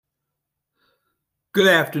Good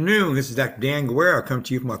afternoon. This is Dr. Dan Guerra coming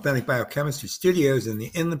to you from Authentic Biochemistry Studios in the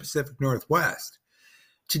Inland Pacific Northwest.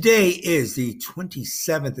 Today is the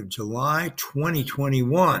 27th of July,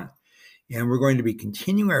 2021, and we're going to be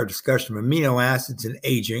continuing our discussion of amino acids and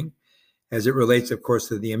aging as it relates, of course,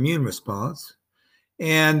 to the immune response.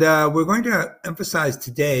 And we're going to emphasize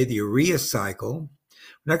today the urea cycle.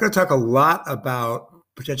 We're not going to talk a lot about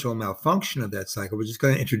potential malfunction of that cycle. We're just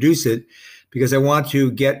going to introduce it because I want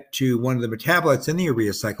to get to one of the metabolites in the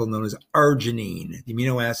urea cycle known as arginine, the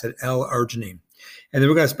amino acid L-arginine. And then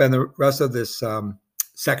we're going to spend the rest of this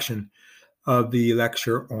section of the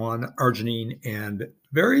lecture on arginine and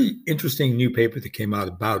very interesting new paper that came out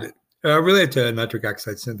about it, related to nitric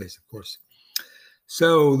oxide synthase, of course.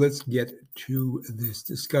 So let's get to this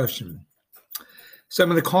discussion. So I'm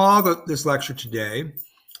going to call this lecture today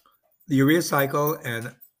the urea cycle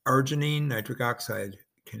and arginine nitric oxide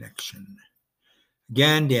connection.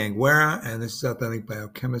 Again, Dan Guerra, and this is Authentic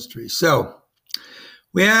Biochemistry. So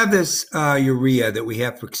we have this urea that we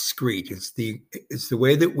have to excrete. It's the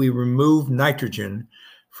way that we remove nitrogen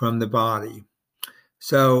from the body.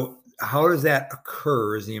 So how does that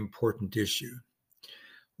occur is the important issue.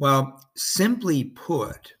 Well, simply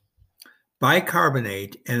put,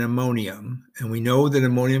 bicarbonate and ammonium, and we know that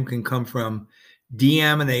ammonium can come from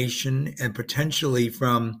deamination and potentially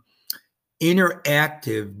from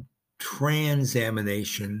interactive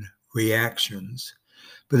transamination reactions.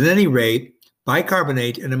 But at any rate,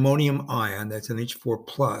 bicarbonate and ammonium ion, that's NH4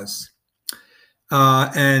 plus,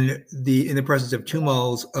 and in the presence of 2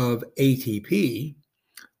 moles of ATP,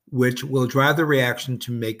 which will drive the reaction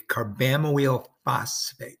to make carbamyl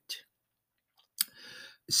phosphate.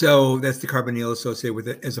 So that's the carbonyl associated with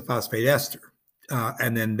it as a phosphate ester.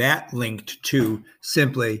 And then that linked to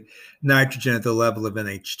simply nitrogen at the level of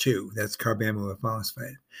NH2. That's carbamyl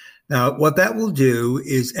phosphate. Now, what that will do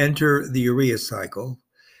is enter the urea cycle,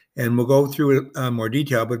 and we'll go through it in more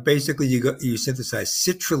detail, but basically you synthesize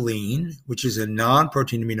citrulline, which is a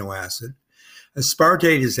non-protein amino acid.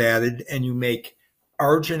 Aspartate is added, and you make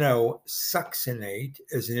arginosuccinate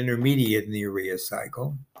as an intermediate in the urea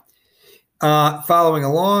cycle. Following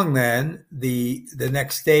along then, the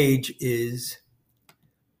next stage is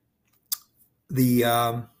the,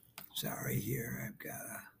 sorry here, I've got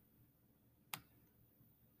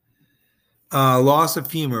a loss of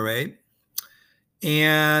fumarate,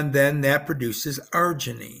 and then that produces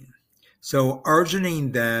arginine. So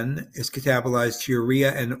arginine then is catabolized to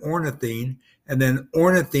urea and ornithine, and then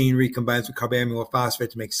ornithine recombines with carbamyl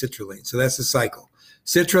phosphate to make citrulline. So that's the cycle.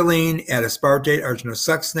 Citrulline, add aspartate,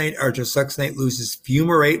 arginosuccinate loses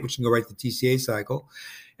fumarate, which can go right to the TCA cycle.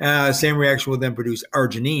 Same reaction will then produce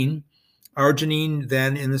arginine. Arginine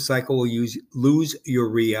then in the cycle will lose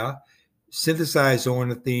urea, synthesize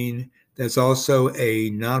ornithine, that's also a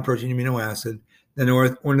non-protein amino acid. Then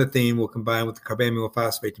ornithine will combine with the carbamyl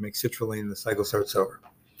phosphate to make citrulline, and the cycle starts over.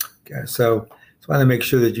 Okay, so just want to make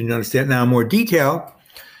sure that you understand. Now, in more detail,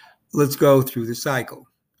 let's go through the cycle.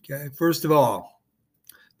 Okay, first of all,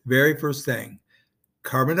 the very first thing,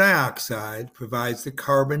 carbon dioxide provides the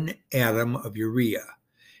carbon atom of urea.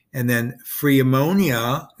 And then free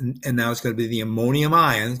ammonia, and now it's going to be the ammonium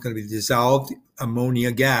ion, it's going to be dissolved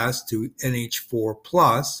ammonia gas to NH4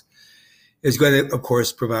 plus, is going to, of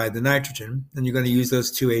course, provide the nitrogen. And you're going to use those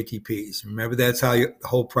 2 ATPs. Remember, that's how the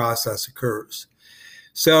whole process occurs.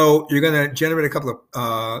 So you're going to generate a couple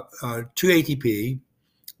of 2 ATP,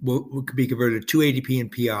 will be converted to 2 ATP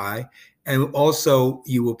and PI, and also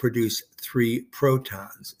you will produce 3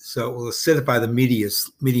 protons. So it will acidify the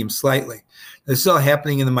medium slightly. This is all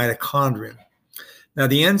happening in the mitochondrion. Now,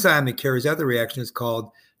 the enzyme that carries out the reaction is called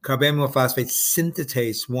carbamyl phosphate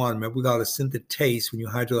synthetase 1. Remember, we call it a synthetase when you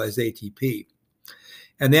hydrolyze ATP.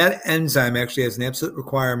 And that enzyme actually has an absolute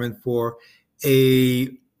requirement for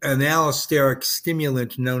an allosteric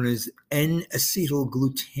stimulant known as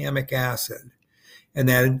N-acetylglutamic acid. And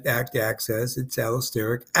that, in fact, acts as its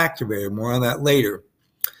allosteric activator. More on that later.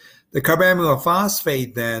 The carbamyl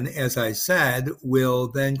phosphate then, as I said, will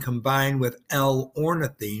then combine with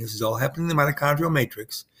L-ornithine. This is all happening in the mitochondrial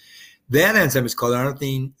matrix. That enzyme is called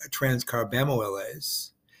ornithine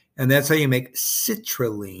transcarbamylase, and that's how you make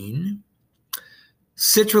citrulline.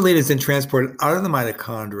 Citrulline is then transported out of the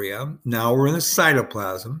mitochondria. Now we're in the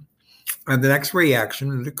cytoplasm, and the next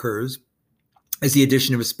reaction that occurs is the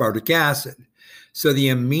addition of aspartic acid. So the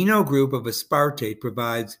amino group of aspartate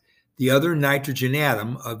provides the other nitrogen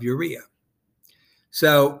atom of urea.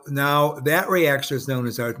 So now that reaction is known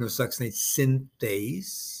as arginosuccinate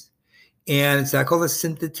synthase. And it's not called a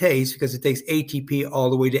synthetase because it takes ATP all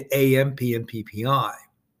the way to AMP and PPI.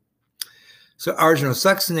 So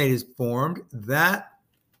arginosuccinate is formed. That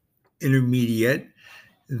intermediate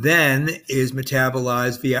then is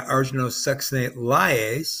metabolized via arginosuccinate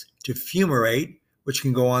lyase to fumarate, which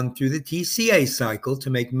can go on through the TCA cycle to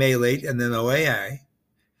make malate and then OAA.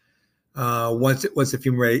 Once the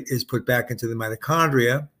fumarate is put back into the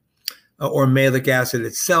mitochondria, or malic acid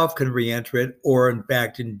itself can re-enter it, or in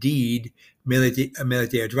fact, indeed, malate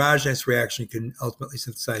dehydrogenase reaction can ultimately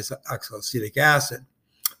synthesize oxaloacetic acid.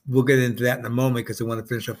 We'll get into that in a moment because I want to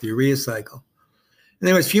finish up the urea cycle. And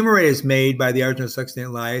anyways, fumarate is made by the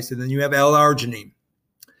arginosuccinate lyase, and then you have L-arginine.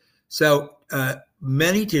 So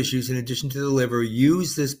many tissues, in addition to the liver,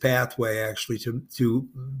 use this pathway actually to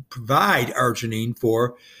provide arginine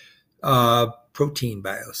for protein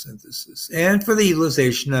biosynthesis and for the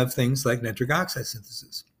utilization of things like nitric oxide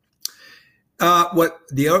synthesis. What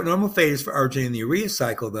the normal fate is for arginine in the urea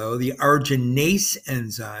cycle, though, the arginase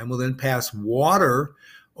enzyme will then pass water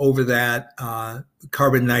over that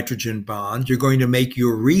carbon-nitrogen bond. You're going to make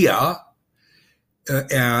urea,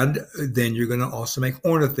 and then you're going to also make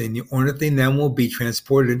ornithine. The ornithine then will be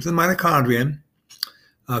transported into the mitochondrion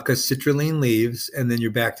because citrulline leaves, and then you're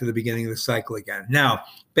back to the beginning of the cycle again. Now,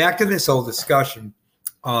 back to this whole discussion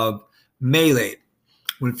of malate.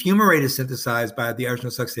 When fumarate is synthesized by the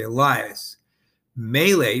arginosuccinate lyase,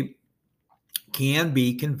 malate can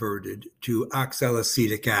be converted to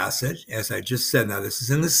oxaloacetic acid, as I just said. Now, this is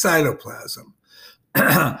in the cytoplasm.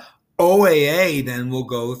 OAA then will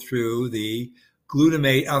go through the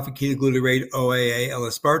glutamate, alpha-ketoglutarate, OAA,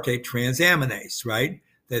 L-aspartate transaminase, right?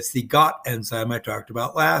 That's the GOT enzyme I talked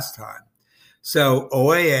about last time. So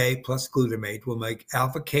OAA plus glutamate will make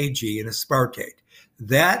alpha-KG and aspartate.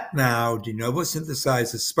 That now de novo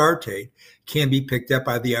synthesized aspartate can be picked up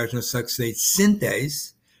by the arginosuccinate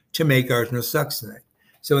synthase to make arginosuccinate.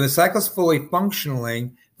 So when the cycle is fully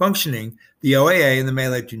functioning, the OAA and the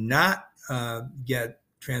malate do not get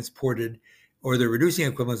transported, or the reducing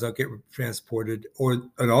equivalents don't get transported,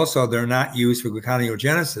 and also they're not used for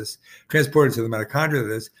gluconeogenesis, transported to the mitochondria,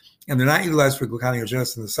 that is, and they're not utilized for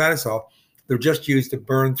gluconeogenesis in the cytosol. They're just used to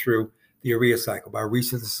burn through the urea cycle by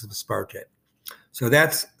resynthesis of aspartate. So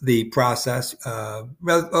that's the process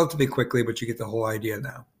relatively quickly, but you get the whole idea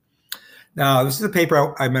now. Now, this is a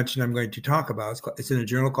paper I mentioned I'm going to talk about. It's in a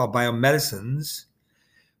journal called Biomedicines,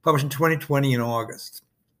 published in 2020 in August.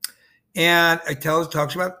 And it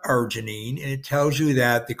talks about arginine, and it tells you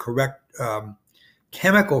that the correct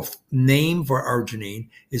chemical name for arginine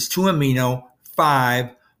is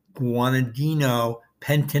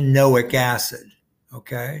 2-amino-5-guanidino-pentanoic acid,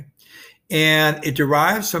 okay? And it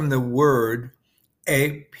derives from the word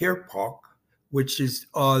apirpok, which is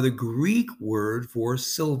the Greek word for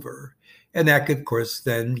silver. And that, of course,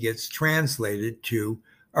 then gets translated to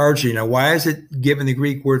arginine. Now, why is it given the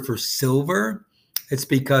Greek word for silver? It's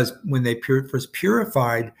because when they first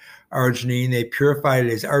purified arginine, they purified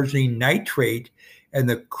it as arginine nitrate, and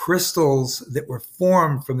the crystals that were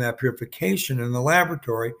formed from that purification in the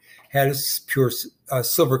laboratory had a pure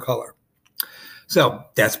silver color. So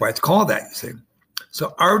that's why it's called that, you see.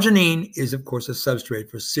 So arginine is, of course, a substrate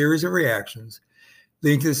for a series of reactions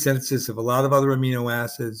leading to the synthesis of a lot of other amino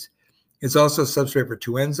acids. It's also a substrate for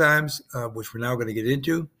two enzymes, which we're now going to get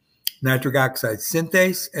into, nitric oxide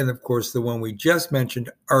synthase, and of course, the one we just mentioned,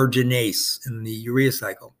 arginase in the urea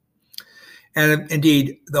cycle. And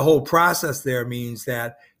indeed, the whole process there means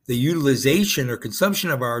that the utilization or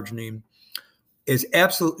consumption of arginine is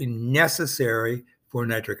absolutely necessary for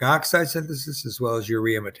nitric oxide synthesis as well as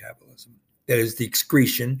urea metabolism. That is the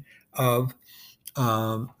excretion of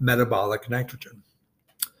metabolic nitrogen.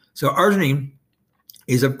 So arginine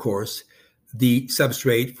is, of course, the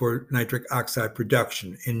substrate for nitric oxide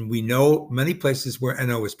production. And we know many places where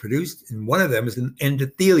NO is produced, and one of them is in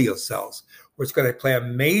endothelial cells, where it's going to play a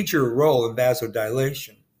major role in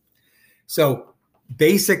vasodilation. So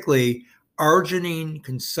basically, arginine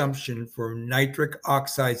consumption for nitric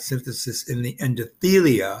oxide synthesis in the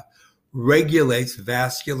endothelia regulates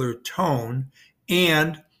vascular tone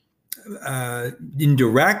and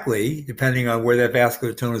indirectly, depending on where that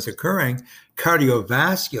vascular tone is occurring,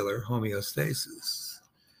 cardiovascular homeostasis.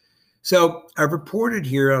 So I've reported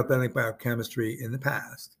here on Authentic Biochemistry in the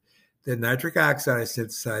past that nitric oxide is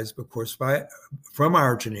synthesized, of course, from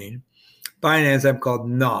arginine by an enzyme called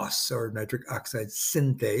NOS, or nitric oxide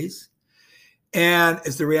synthase. And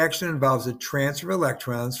as the reaction involves a transfer of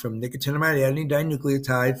electrons from nicotinamide adenine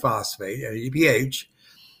dinucleotide phosphate, NADPH,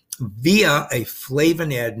 via a flavin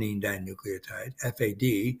adenine dinucleotide,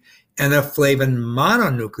 FAD, and a flavin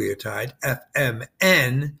mononucleotide,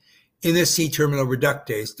 FMN, in the C-terminal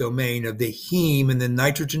reductase domain of the heme and the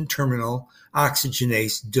nitrogen terminal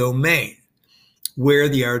oxygenase domain, where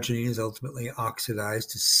the arginine is ultimately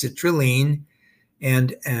oxidized to citrulline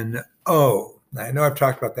and NO. I know I've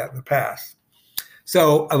talked about that in the past.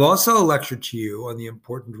 So I've also lectured to you on the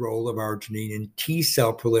important role of arginine in T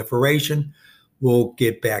cell proliferation. We'll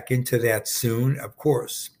get back into that soon, of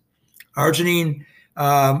course. Arginine,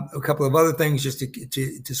 a couple of other things just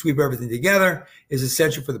to sweep everything together, is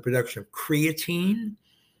essential for the production of creatine,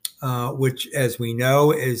 which, as we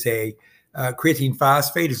know, is creatine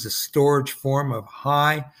phosphate is a storage form of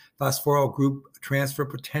high phosphoryl group transfer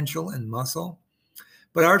potential in muscle.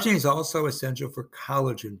 But arginine is also essential for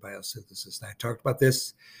collagen biosynthesis. And I talked about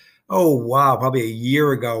this, probably a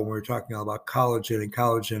year ago when we were talking all about collagen and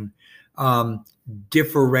collagen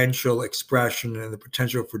differential expression and the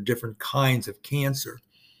potential for different kinds of cancer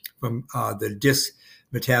from the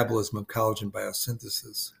dysmetabolism of collagen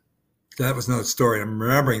biosynthesis. So that was another story. I'm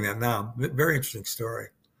remembering that now. Very interesting story.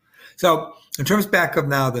 So in terms back of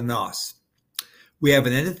now the NOS, we have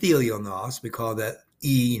an endothelial NOS. We call that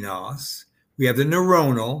eNOS. We have the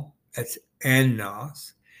neuronal, that's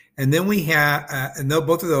nNOS. And then we have,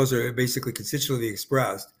 both of those are basically constitutively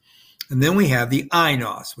expressed. And then we have the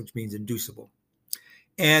iNOS, which means inducible.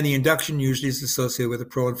 And the induction usually is associated with a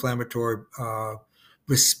pro-inflammatory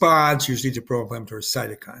response, usually to pro-inflammatory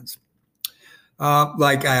cytokines,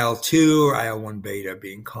 like IL-2 or IL-1 beta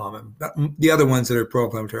being common. But the other ones that are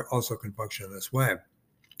pro-inflammatory also can function in this way.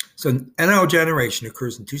 So NO generation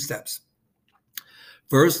occurs in two steps.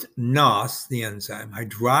 First, NOS, the enzyme,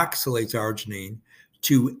 hydroxylates arginine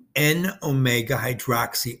to N-omega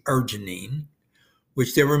hydroxyarginine,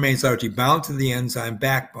 which then remains largely bound to the enzyme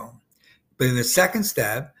backbone. But in the second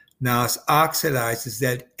step, NOS oxidizes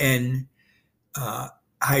that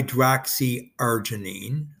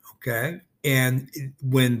N-hydroxyarginine, okay? And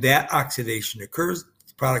when that oxidation occurs,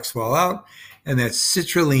 products fall out, and that's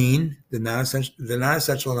citrulline, the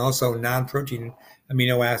non-essential and also non-protein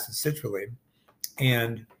amino acid citrulline.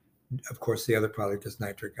 And, of course, the other product is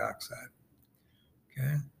nitric oxide.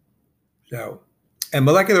 Okay. So, and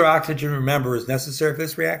molecular oxygen, remember, is necessary for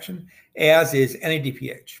this reaction, as is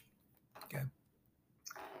NADPH. Okay.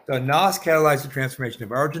 So NOS catalyzes the transformation of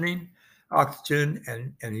arginine, oxygen,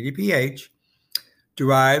 and NADPH,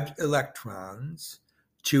 derived electrons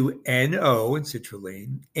to NO in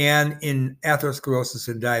citrulline. And in atherosclerosis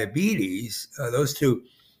and diabetes, those two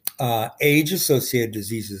age-associated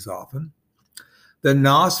diseases often, the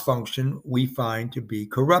NOS function we find to be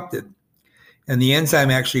corrupted. And the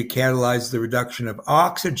enzyme actually catalyzes the reduction of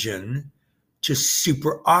oxygen to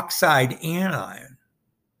superoxide anion.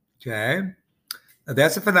 Okay? Now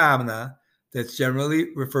that's a phenomena that's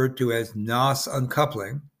generally referred to as NOS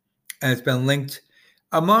uncoupling, and it's been linked,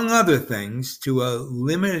 among other things, to a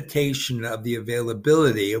limitation of the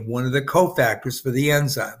availability of one of the cofactors for the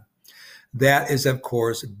enzyme. That is, of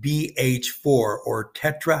course, BH4, or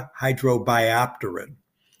tetrahydrobiopterin.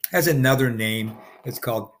 Has another name. It's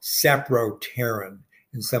called sapropterin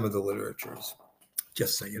in some of the literatures,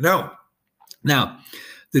 just so you know. Now,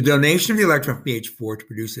 the donation of the electron from BH4 to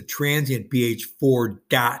produce a transient BH4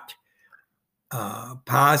 dot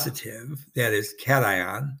positive, that is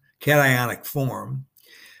cationic form,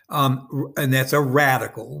 and that's a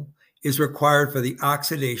radical, is required for the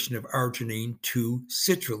oxidation of arginine to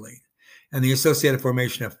citrulline and the associated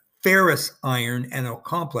formation of ferrous iron NO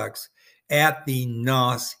complex at the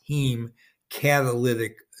NOS-heme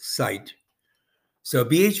catalytic site. So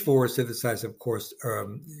BH4 is synthesized, of course,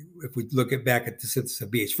 if we look back at the synthesis of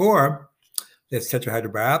BH4, that's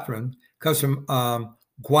tetrahydrobiopterin, comes from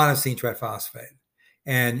guanosine triphosphate.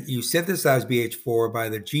 And you synthesize BH4 by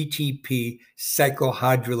the GTP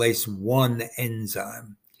cyclohydrolase 1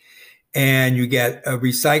 enzyme. And you get a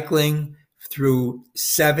recycling through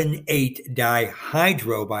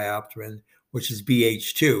 7,8-dihydrobiopterin, which is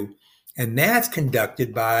BH2. And that's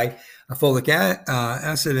conducted by a folic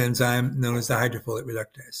acid enzyme known as the hydrofolate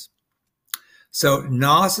reductase. So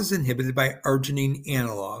NOS is inhibited by arginine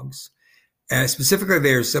analogs. And specifically,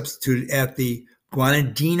 they are substituted at the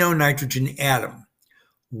guanidino-nitrogen atom.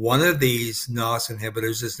 One of these NOS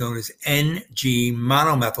inhibitors is known as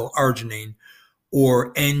Ng-monomethylarginine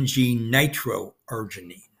or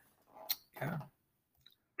Ng-nitroarginine. Okay.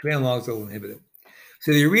 Two analogs that will inhibit it.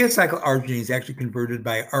 So the urea cycle arginine is actually converted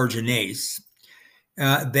by arginase.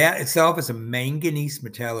 That itself is a manganese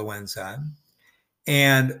metalloenzyme,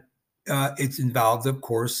 and it's involved, of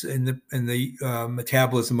course, in the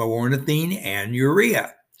metabolism of ornithine and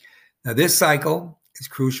urea. Now, this cycle is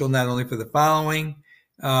crucial not only for the following,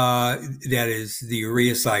 that is the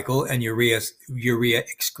urea cycle and urea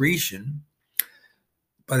excretion,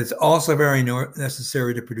 but it's also very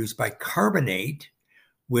necessary to produce bicarbonate,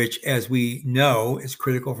 which, as we know, is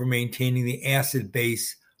critical for maintaining the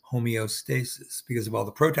acid-base homeostasis because of all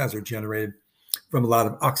the protons that are generated from a lot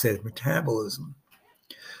of oxidative metabolism.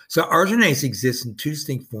 So arginase exists in two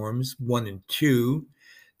distinct forms, 1 and 2.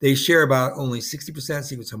 They share about only 60%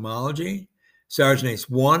 sequence homology. So arginase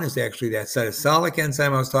 1 is actually that cytosolic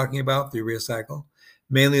enzyme I was talking about, the urea cycle,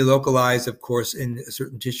 mainly localized, of course, in a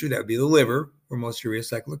certain tissue. That would be the liver, where most urea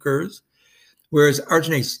cycle occurs. Whereas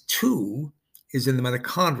arginase 2 is in the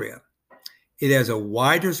mitochondria. It has a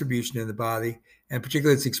wide distribution in the body, and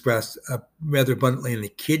particularly it's expressed rather abundantly in the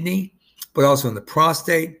kidney, but also in the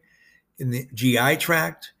prostate, in the GI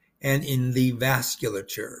tract, and in the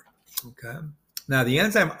vasculature. Okay. Now, the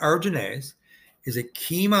enzyme arginase is a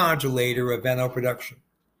key modulator of NO production.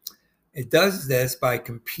 It does this by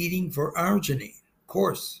competing for arginine, of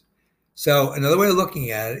course. So another way of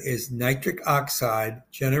looking at it is nitric oxide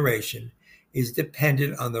generation is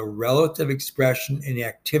dependent on the relative expression and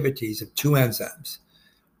activities of two enzymes,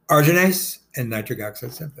 arginase and nitric oxide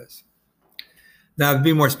synthase. Now, to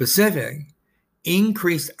be more specific,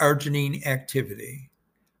 increased arginine activity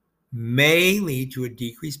may lead to a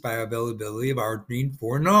decreased bioavailability of arginine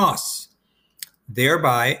for NOS.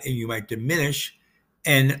 Thereby, you might diminish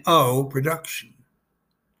NO production.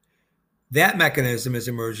 That mechanism has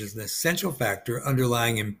emerged as an essential factor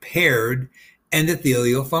underlying impaired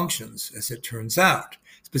endothelial functions, as it turns out.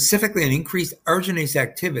 Specifically, an increased arginase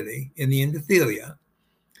activity in the endothelia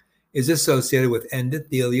is associated with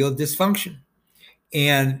endothelial dysfunction.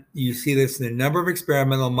 And you see this in a number of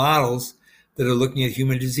experimental models that are looking at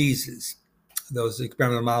human diseases. Those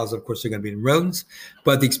experimental models, of course, are going to be in rodents,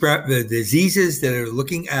 but the diseases that are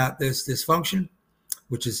looking at this dysfunction,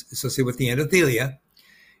 which is associated with the endothelia,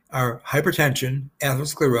 are hypertension,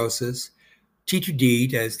 atherosclerosis,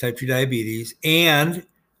 T2D, that is type 2 diabetes, and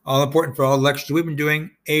all important for all the lectures we've been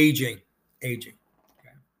doing, aging. Okay.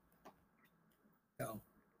 So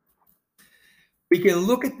we can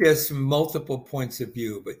look at this from multiple points of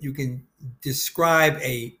view, but you can describe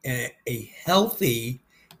a healthy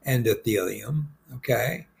endothelium,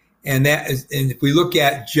 okay? And if we look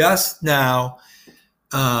at just now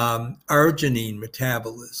arginine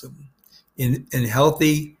metabolism in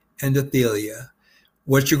healthy endothelia,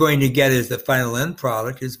 what you're going to get is the final end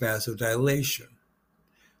product is vasodilation.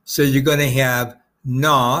 So you're going to have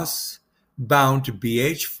NOS bound to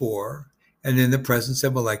BH4, and in the presence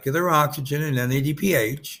of molecular oxygen and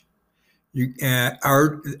NADPH,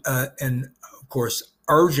 and of course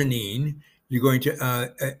arginine, you're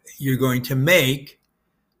going to make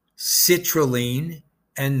citrulline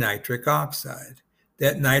and nitric oxide.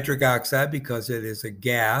 That nitric oxide, because it is a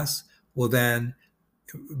gas, will then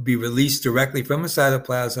be released directly from the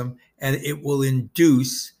cytoplasm, and it will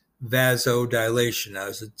induce vasodilation. Now,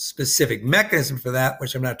 there's a specific mechanism for that,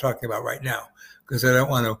 which I'm not talking about right now, because I don't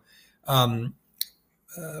want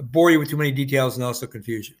to bore you with too many details and also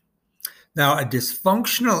confusion. Now, a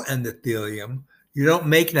dysfunctional endothelium, you don't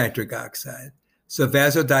make nitric oxide. So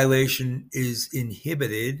vasodilation is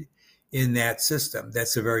inhibited in that system.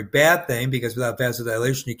 That's a very bad thing, because without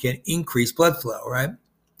vasodilation, you can't increase blood flow, right?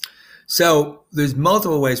 So there's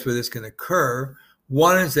multiple ways where this can occur.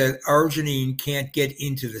 One is that arginine can't get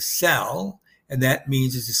into the cell, and that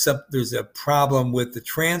means there's a problem with the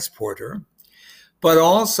transporter. But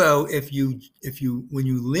also, when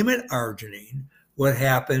you limit arginine, what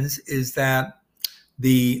happens is that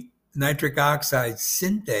the nitric oxide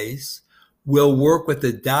synthase will work with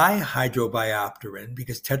the dihydrobiopterin,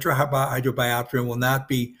 because tetrahydrobiopterin will not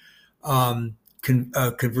be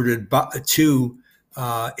converted to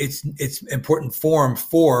its important form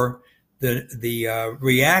for the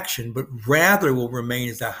reaction, but rather will remain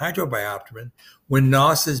as a hydrobiopterin. When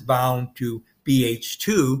NOS is bound to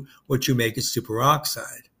BH2, what you make is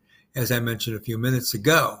superoxide, as I mentioned a few minutes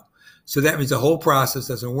ago. So that means the whole process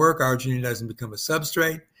doesn't work. Arginine doesn't become a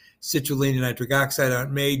substrate. Citrulline and nitric oxide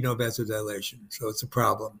aren't made, no vasodilation. So it's a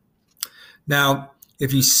problem. Now,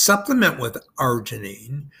 if you supplement with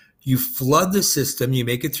arginine, you flood the system, you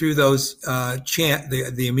make it through those the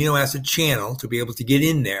amino acid channel to be able to get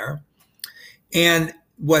in there. And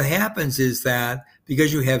what happens is that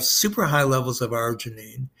because you have super high levels of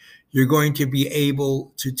arginine, you're going to be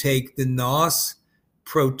able to take the NOS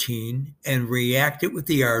protein and react it with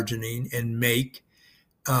the arginine and make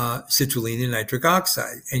citrulline and nitric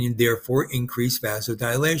oxide, and you therefore increase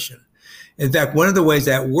vasodilation. In fact, one of the ways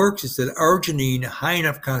that works is that arginine, high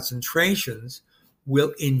enough concentrations,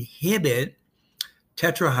 will inhibit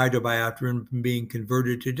tetrahydrobiopterin from being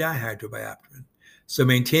converted to dihydrobiopterin. So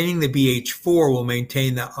maintaining the BH4 will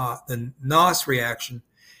maintain the NOS reaction,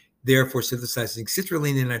 therefore synthesizing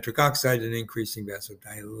citrulline and nitric oxide and increasing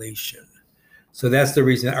vasodilation. So that's the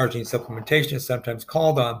reason that arginine supplementation is sometimes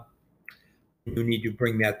called on. You need to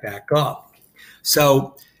bring that back up.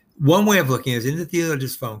 So One way of looking at it is endothelial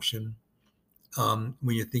dysfunction,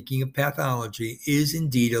 when you're thinking of pathology, is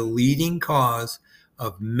indeed a leading cause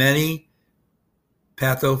of many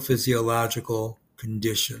pathophysiological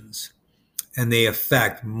conditions, and they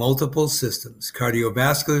affect multiple systems.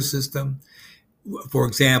 Cardiovascular system, for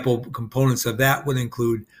example, components of that would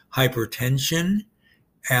include hypertension,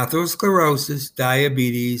 atherosclerosis,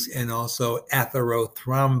 diabetes, and also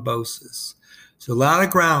atherothrombosis. So a lot of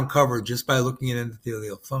ground covered just by looking at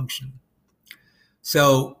endothelial function.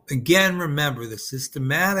 So again, remember the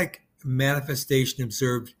systematic manifestation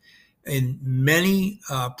observed in many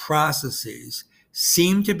processes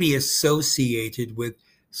seem to be associated with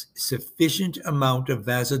sufficient amount of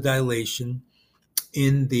vasodilation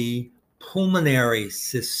in the pulmonary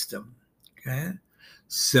system. Okay,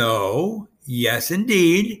 so yes,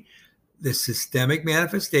 indeed, the systemic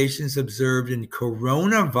manifestations observed in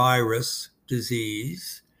coronavirus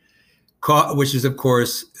disease, which is, of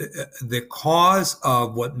course, the cause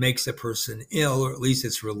of what makes a person ill, or at least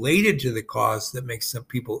it's related to the cause that makes some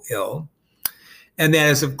people ill. And that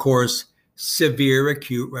is, of course, severe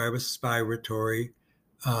acute respiratory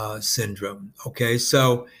syndrome. Okay,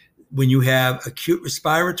 so when you have acute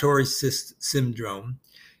respiratory syndrome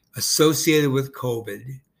associated with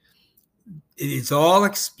COVID, it is all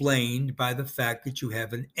explained by the fact that you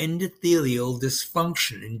have an endothelial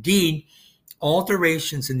dysfunction. Indeed,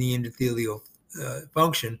 alterations in the endothelial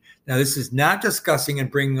function. Now, this is not discussing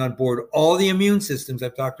and bringing on board all the immune systems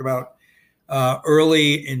I've talked about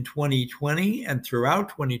early in 2020 and throughout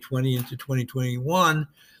 2020 into 2021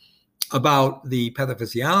 about the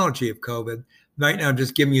pathophysiology of COVID. Right now, I'm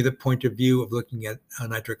just giving you the point of view of looking at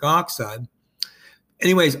nitric oxide.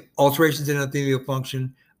 Anyways, alterations in endothelial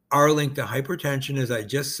function are linked to hypertension, as I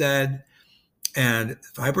just said, and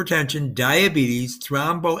hypertension, diabetes,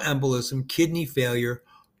 thromboembolism, kidney failure.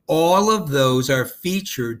 All of those are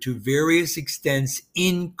featured to various extents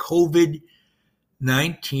in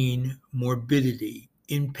COVID-19 morbidity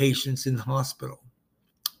in patients in hospital.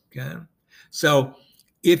 Okay, so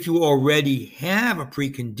if you already have a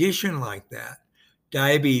precondition like that,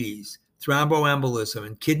 diabetes, thromboembolism,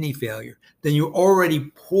 and kidney failure, then you're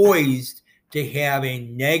already poised to have a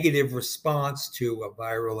negative response to a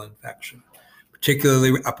viral infection,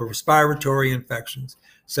 particularly upper respiratory infections,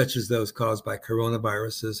 such as those caused by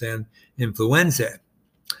coronaviruses and influenza.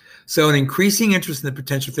 So an increasing interest in the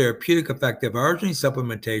potential therapeutic effect of arginine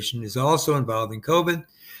supplementation is also involved in COVID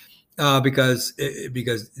because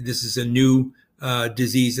this is a new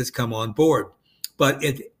disease that's come on board. But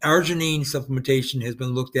arginine supplementation has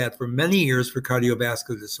been looked at for many years for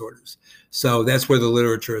cardiovascular disorders. So that's where the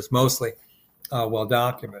literature is mostly well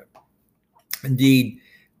documented. Indeed,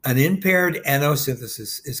 an impaired NO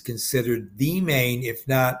synthesis is considered the main, if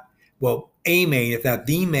not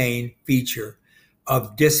the main feature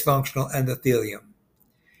of dysfunctional endothelium.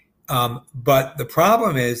 But the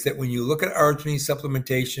problem is that when you look at arginine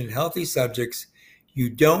supplementation in healthy subjects, you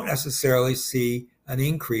don't necessarily see an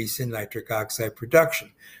increase in nitric oxide production.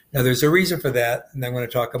 Now, there's a reason for that, and I'm going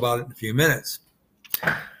to talk about it in a few minutes.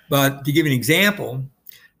 But to give you an example,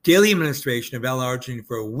 daily administration of L-arginine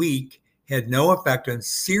for a week had no effect on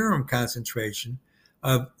serum concentration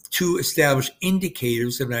of two established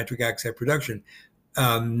indicators of nitric oxide production.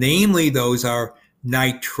 Namely, those are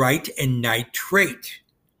nitrite and nitrate.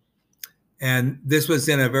 And this was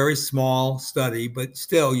in a very small study, but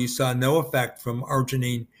still you saw no effect from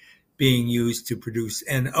arginine being used to produce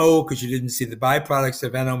NO because you didn't see the byproducts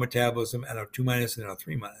of NO metabolism, NO2 minus and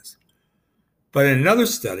NO3 minus. But in another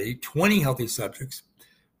study, 20 healthy subjects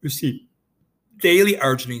received daily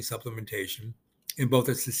arginine supplementation in both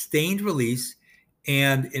a sustained release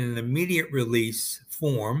and in an immediate release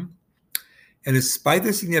form. And despite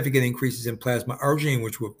the significant increases in plasma arginine,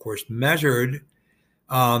 which were of course measured,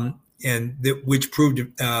 which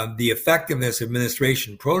proved the effectiveness of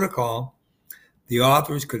administration protocol, the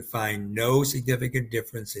authors could find no significant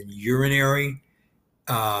difference in urinary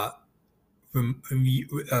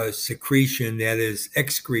secretion, that is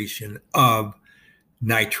excretion of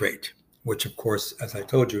nitrate, which of course, as I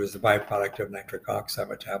told you, is the byproduct of nitric oxide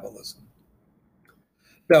metabolism.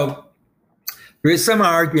 So there is some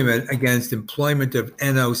argument against employment of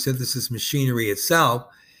NO synthesis machinery itself,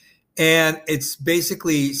 and it's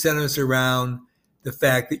basically centers around the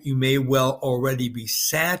fact that you may well already be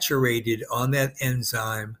saturated on that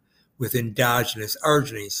enzyme with endogenous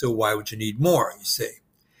arginine. So why would you need more, you see?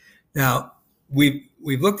 Now, we've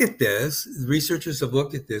looked at this, the researchers have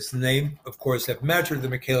looked at this, and they, of course, have measured the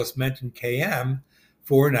Michaelis-Menten Km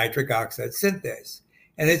for nitric oxide synthase.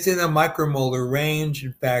 And it's in a micromolar range.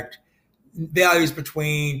 In fact, values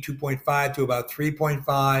between 2.5 to about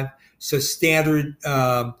 3.5. So standard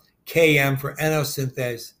Km for NO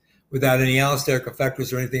synthase without any allosteric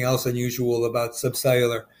effectors or anything else unusual about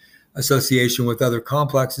subcellular association with other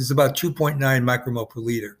complexes is about 2.9 micromole per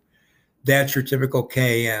liter. That's your typical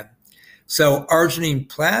Km. So arginine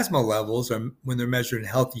plasma levels, are, when they're measured in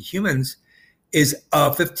healthy humans, is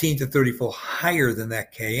 15 to 30-fold higher than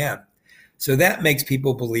that Km. So that makes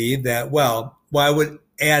people believe that, well, why would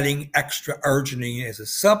adding extra arginine as a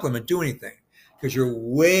supplement do anything? Because you're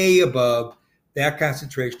way above that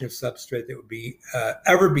concentration of substrate that would be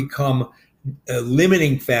ever become a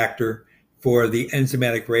limiting factor for the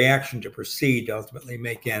enzymatic reaction to proceed to ultimately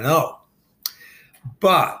make NO.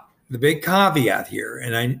 But the big caveat here,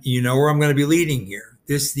 and you know where I'm going to be leading here,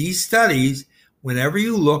 these studies, whenever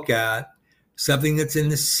you look at something that's in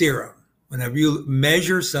the serum, whenever you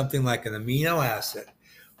measure something like an amino acid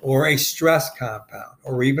or a stress compound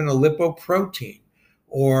or even a lipoprotein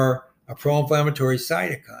or a pro-inflammatory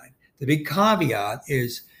cytokine, the big caveat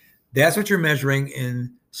is that's what you're measuring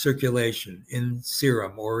in circulation, in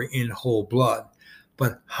serum, or in whole blood.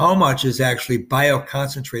 But how much is actually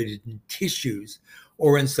bioconcentrated in tissues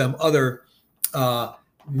or in some other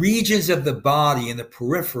regions of the body, in the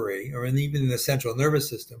periphery, or even in the central nervous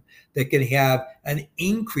system, that can have an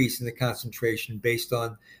increase in the concentration based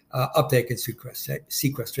on uptake and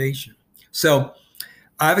sequestration. So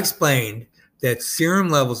I've explained that serum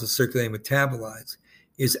levels of circulating metabolites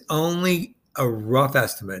is only a rough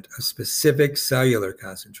estimate of specific cellular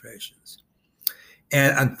concentrations.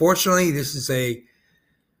 And unfortunately, this is a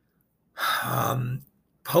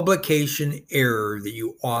publication error that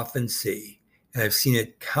you often see, and I've seen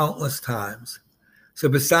it countless times. So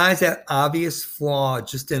besides that obvious flaw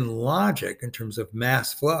just in logic in terms of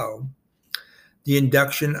mass flow, the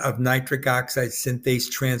induction of nitric oxide synthase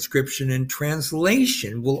transcription and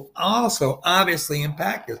translation will also obviously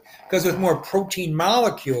impact this, because with more protein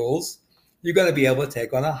molecules, you're going to be able to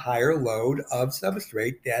take on a higher load of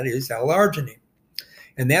substrate, that is L-arginine.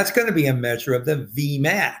 And that's going to be a measure of the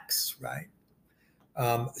Vmax, right?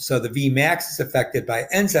 So the Vmax is affected by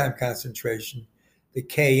enzyme concentration. The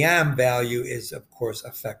Km value is, of course,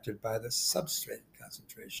 affected by the substrate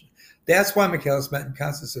concentration. That's why Michaelis-Menten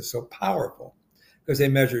constants are so powerful, because they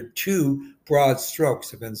measured two broad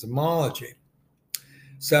strokes of enzymology.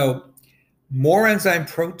 So more enzyme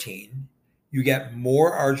protein, you get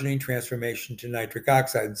more arginine transformation to nitric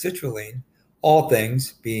oxide and citrulline, all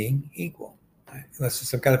things being equal. Unless there's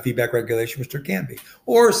some kind of feedback regulation, which there can be,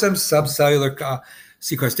 or some subcellular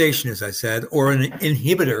sequestration, as I said, or an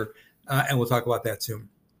inhibitor, and we'll talk about that soon.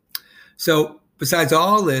 So besides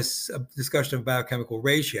all this discussion of biochemical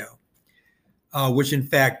ratio, which in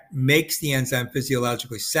fact makes the enzyme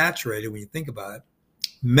physiologically saturated when you think about it,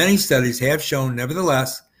 many studies have shown,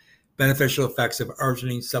 nevertheless, beneficial effects of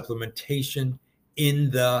arginine supplementation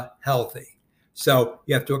in the healthy. So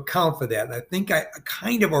you have to account for that. And I think I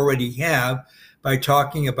kind of already have by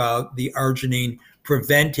talking about the arginine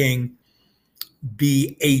preventing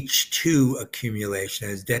BH2 accumulation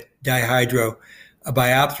as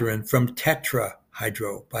dihydrobiopterin from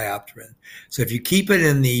tetrahydrobiopterin. So if you keep it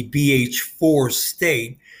in the BH4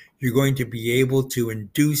 state, you're going to be able to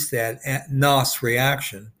induce that NOS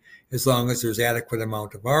reaction as long as there's adequate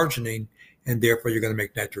amount of arginine, and therefore you're going to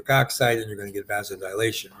make nitric oxide and you're going to get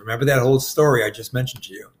vasodilation. Remember that whole story I just mentioned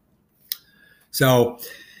to you. So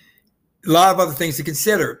a lot of other things to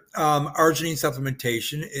consider. Arginine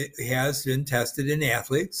supplementation, it has been tested in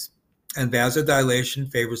athletes, and vasodilation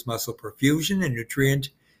favors muscle perfusion and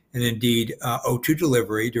nutrient and indeed O2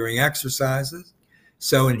 delivery during exercises.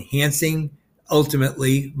 So enhancing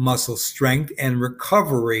ultimately muscle strength and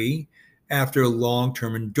recovery after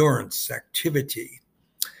long-term endurance activity.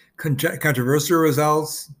 Controversial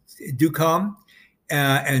results do come,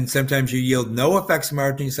 and sometimes you yield no effects from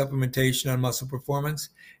arginine supplementation on muscle performance,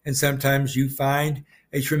 and sometimes you find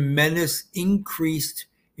a tremendous increased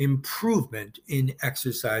improvement in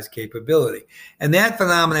exercise capability. And that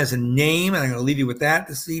phenomenon has a name, and I'm going to leave you with that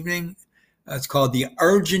this evening. It's called the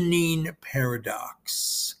arginine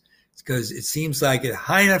paradox. It's because it seems like at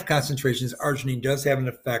high enough concentrations, arginine does have an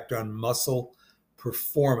effect on muscle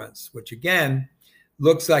performance, which again,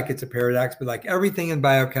 looks like it's a paradox, but like everything in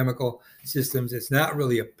biochemical systems, it's not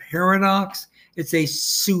really a paradox. It's a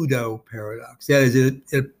pseudo paradox. That is, it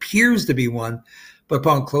appears to be one, but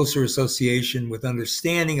upon closer association with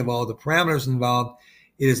understanding of all the parameters involved,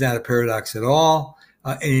 it is not a paradox at all.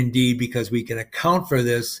 And indeed, because we can account for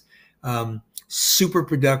this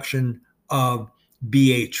superproduction of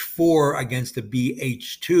BH4 against a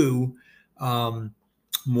BH2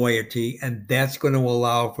 moiety, and that's going to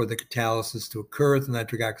allow for the catalysis to occur at the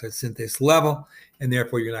nitric oxide synthase level, and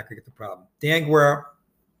therefore you're not going to get the problem. Dan Guerra,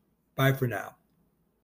 Bye for now.